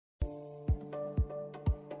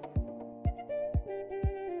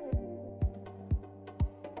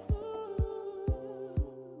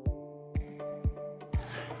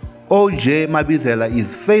OJ Mabizela is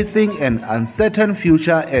facing an uncertain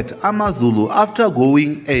future at AMAZulu after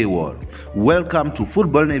going AWOL. Welcome to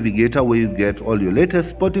Football Navigator, where you get all your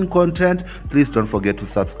latest sporting content. Please don't forget to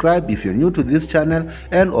subscribe if you're new to this channel,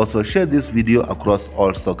 and also share this video across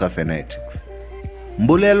all soccer fanatics.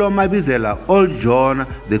 Mbulelo Mabizela Old John,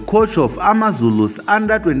 the coach of AMAZulu's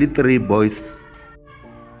under-23 boys.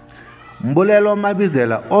 Mbulelo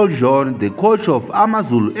Mabizela Old John, the coach of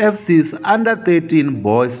AMAZulu FC's under-13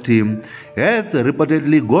 boys team, has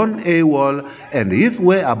reportedly gone AWOL, and his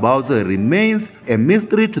whereabouts remains a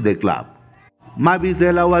mystery to the club.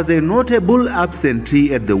 Mabizela was a notable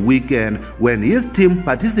absentee at the weekend when his team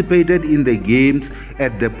participated in the games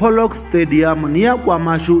at the Pollock Stadium near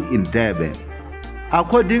KwaMashu in Durban.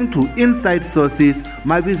 According to inside sources,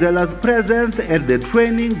 Mabizela's presence at the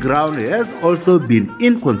training ground has also been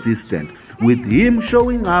inconsistent, with him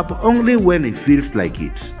showing up only when he feels like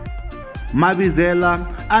it. Mabizela,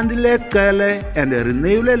 Andile Kele, and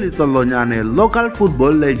Reneule Litsolonyane, local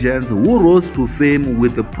football legends who rose to fame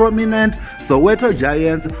with the prominent Soweto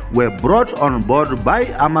Giants, were brought on board by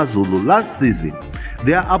AMAZulu last season.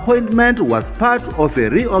 Their appointment was part of a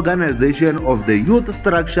reorganization of the youth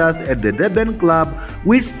structures at the Durban club,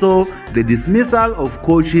 which saw the dismissal of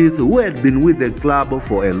coaches who had been with the club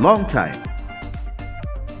for a long time.